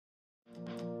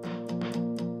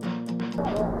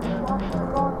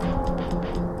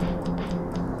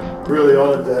really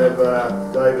honoured to have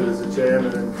David as the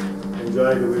chairman and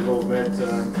Jade, who we've all met.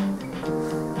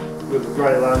 With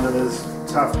great Londoners,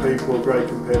 tough people, great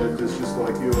competitors, just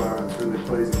like you are. It's really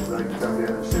pleasing that they can come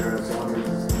down and share our time with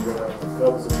us and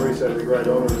help us appreciate the great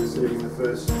honour of receiving the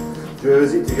first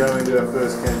jersey to go into our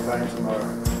first campaign tomorrow.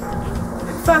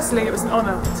 Firstly, it was an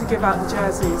honour to give out the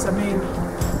jerseys. I mean,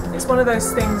 it's one of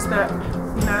those things that,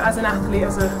 you know, as an athlete,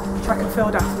 as a track and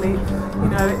field athlete, you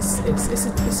know,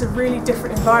 it's a really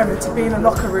different environment to be in a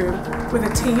locker room with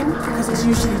a team, because it's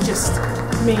usually just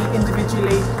me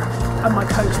individually and my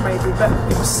coach maybe, but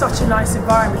it was such a nice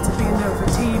environment to be in there with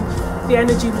a team. The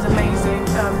energy was amazing.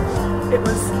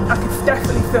 I could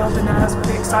definitely feel the nerves with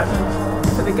the excitement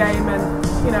for the game, and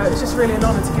you know, it was just really an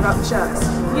honour to give out the shirts.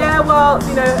 Yeah, well,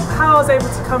 you know, how I was able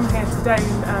to come here today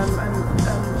and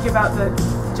give out the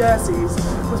jerseys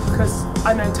was because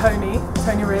I know Tony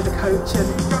Rea, the coach, and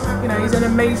you know, he's an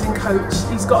amazing coach.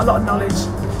 He's got a lot of knowledge.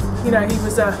 You know, he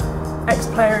was a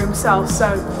ex-player himself,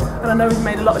 and I know he's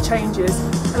made a lot of changes,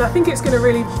 and I think it's going to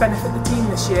really benefit the team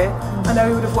this year. I know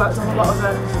he would have worked on a lot of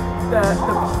the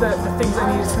things they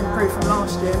needed to improve from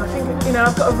last year, and I think, you know,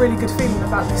 I've got a really good feeling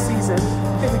about this season.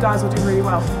 I think the guys will do really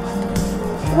well.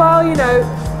 Well, you know,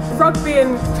 rugby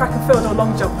and track and field or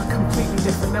long jump are completely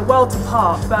different. They're worlds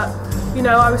apart, but you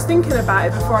know, I was thinking about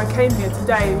it before I came here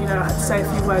today, and you know, I had to say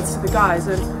a few words to the guys,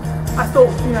 and I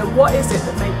thought, you know, what is it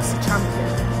that makes a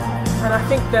champion? And I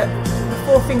think that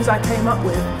the 4 things I came up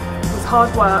with was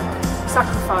hard work,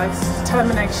 sacrifice,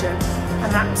 determination,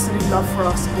 and absolute love for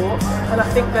our sport. And I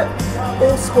think that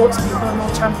all sports people and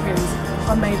all champions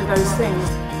are made of those things.